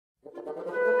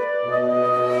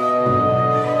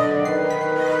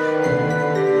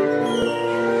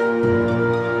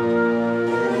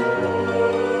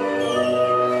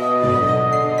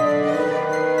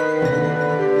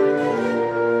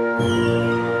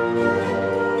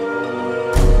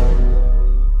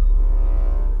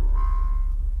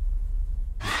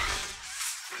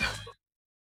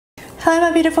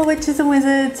beautiful witches and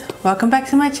wizards, welcome back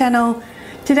to my channel.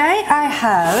 Today I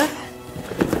have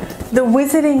the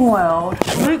Wizarding World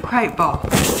Loot Crate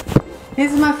box.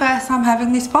 This is my first time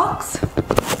having this box,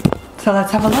 so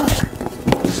let's have a look.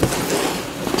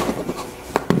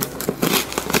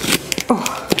 Oh.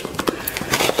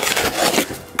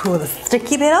 Pull the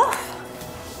sticky bit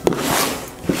off.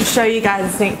 I'll show you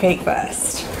guys a sneak peek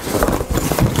first.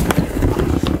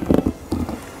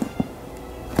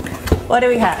 What do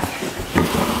we have?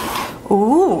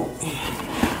 Ooh.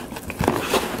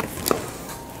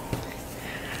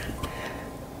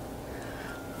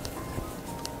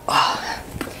 Oh.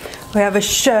 We have a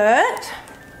shirt.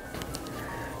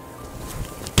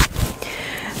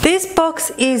 This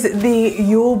box is the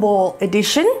Yule Ball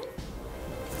edition.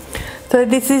 So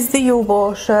this is the Yule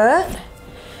Ball shirt.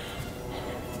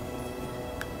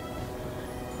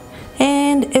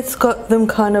 And it's got them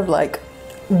kind of like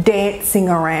dancing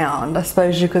around, I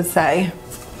suppose you could say.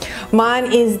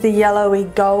 Mine is the yellowy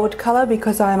gold colour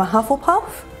because I am a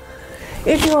Hufflepuff.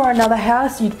 If you were another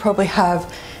house, you'd probably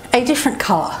have a different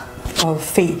colour of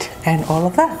feet and all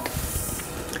of that.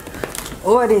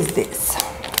 What is this?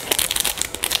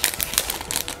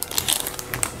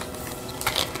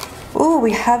 Oh,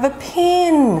 we have a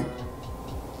pin.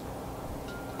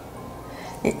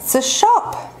 It's a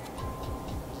shop.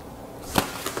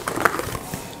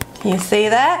 Can you see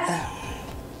that?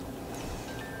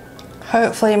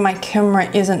 Hopefully my camera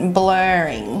isn't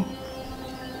blurring.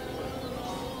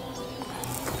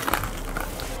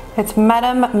 It's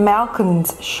Madame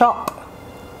Malkin's shop.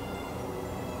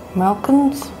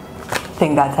 Malkin's? I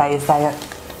think that's how you say it.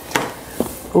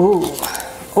 Ooh.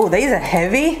 Oh, these are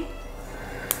heavy.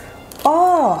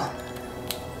 Oh.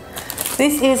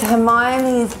 This is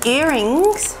Hermione's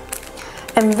earrings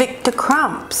and Victor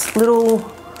Crump's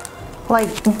little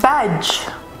like badge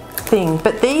thing,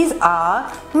 but these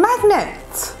are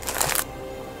magnets,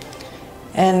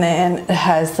 and then it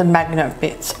has the magnet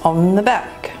bits on the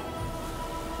back,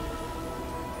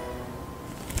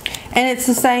 and it's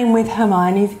the same with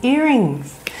Hermione's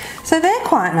earrings, so they're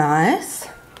quite nice.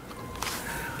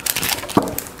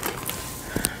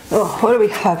 Oh, what do we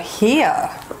have here?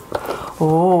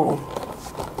 Oh,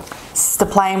 it's the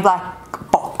plain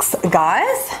black box,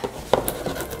 guys.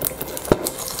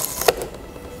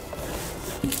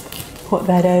 Put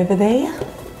that over there.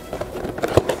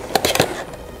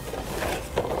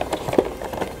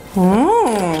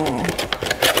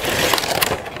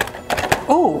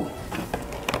 Oh.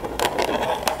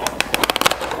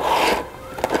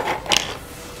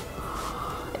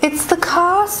 It's the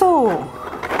castle.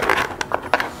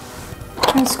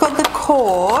 It's got the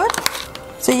cord.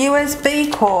 It's a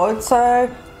USB cord,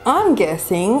 so I'm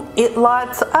guessing it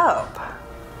lights up.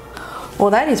 Well,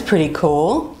 that is pretty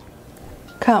cool.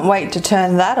 Can't wait to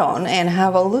turn that on and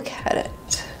have a look at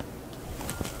it.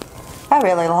 I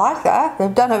really like that.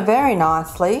 They've done it very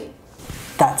nicely.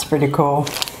 That's pretty cool.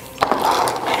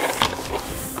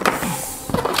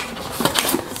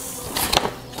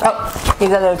 Oh,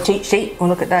 here's a little cheat sheet. We'll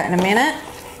look at that in a minute.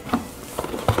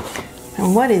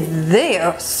 And what is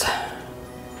this?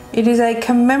 It is a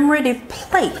commemorative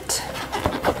plate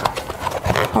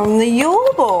from the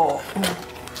Yule Ball.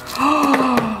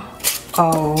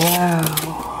 Oh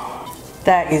wow,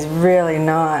 that is really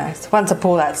nice. Once I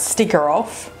pull that sticker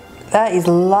off, that is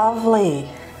lovely.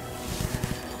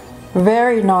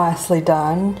 Very nicely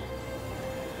done.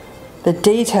 The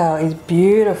detail is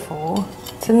beautiful.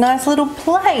 It's a nice little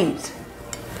plate.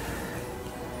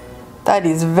 That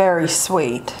is very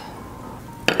sweet.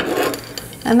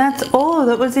 And that's all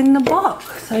that was in the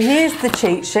box. So here's the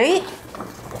cheat sheet.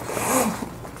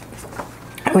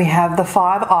 We have the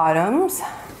 5 items.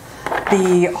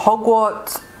 The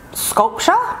Hogwarts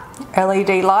sculpture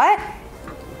LED light.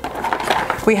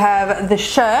 We have the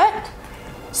shirt.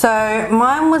 So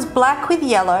mine was black with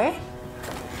yellow,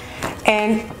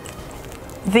 and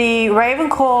the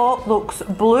Ravenclaw looks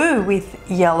blue with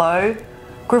yellow,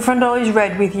 Gryffindor is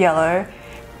red with yellow,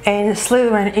 and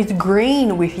Slytherin is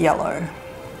green with yellow.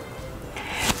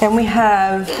 Then we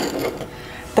have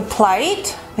the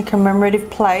plate, the commemorative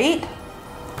plate.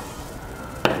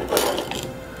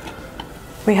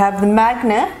 We have the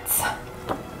magnets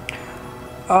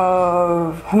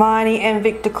of Hermione and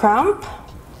Victor Crump.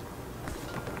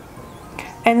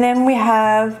 And then we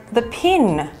have the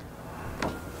pin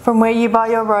from where you buy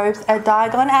your robes at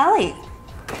Diagon Alley.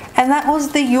 And that was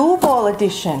the Yule Ball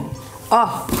edition.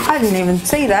 Oh, I didn't even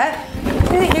see that.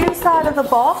 The inside of the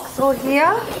box or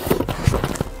here.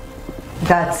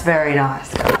 That's very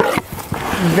nice.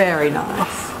 Very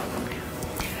nice.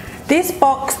 This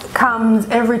box comes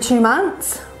every 2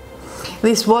 months,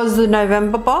 This was the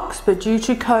November box, but due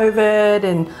to COVID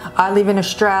and I live in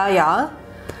Australia,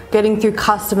 getting through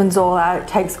customs all out, it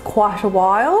takes quite a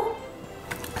while.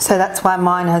 So that's why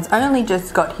mine has only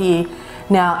just got here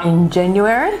now in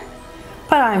January,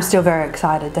 but I'm still very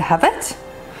excited to have it.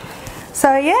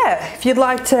 So yeah, if you'd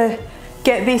like to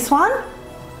get this one,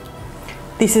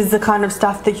 this is the kind of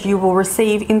stuff that you will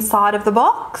receive inside of the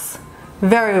box.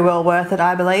 Very well worth it,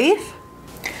 I believe.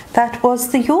 That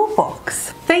was the Your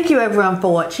Box. Thank you everyone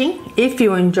for watching. If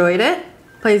you enjoyed it,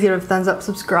 please give it a thumbs up,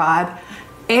 subscribe,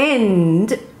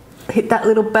 and hit that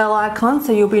little bell icon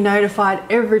so you'll be notified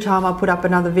every time I put up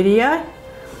another video.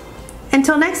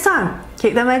 Until next time,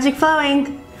 keep the magic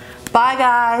flowing. Bye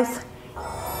guys.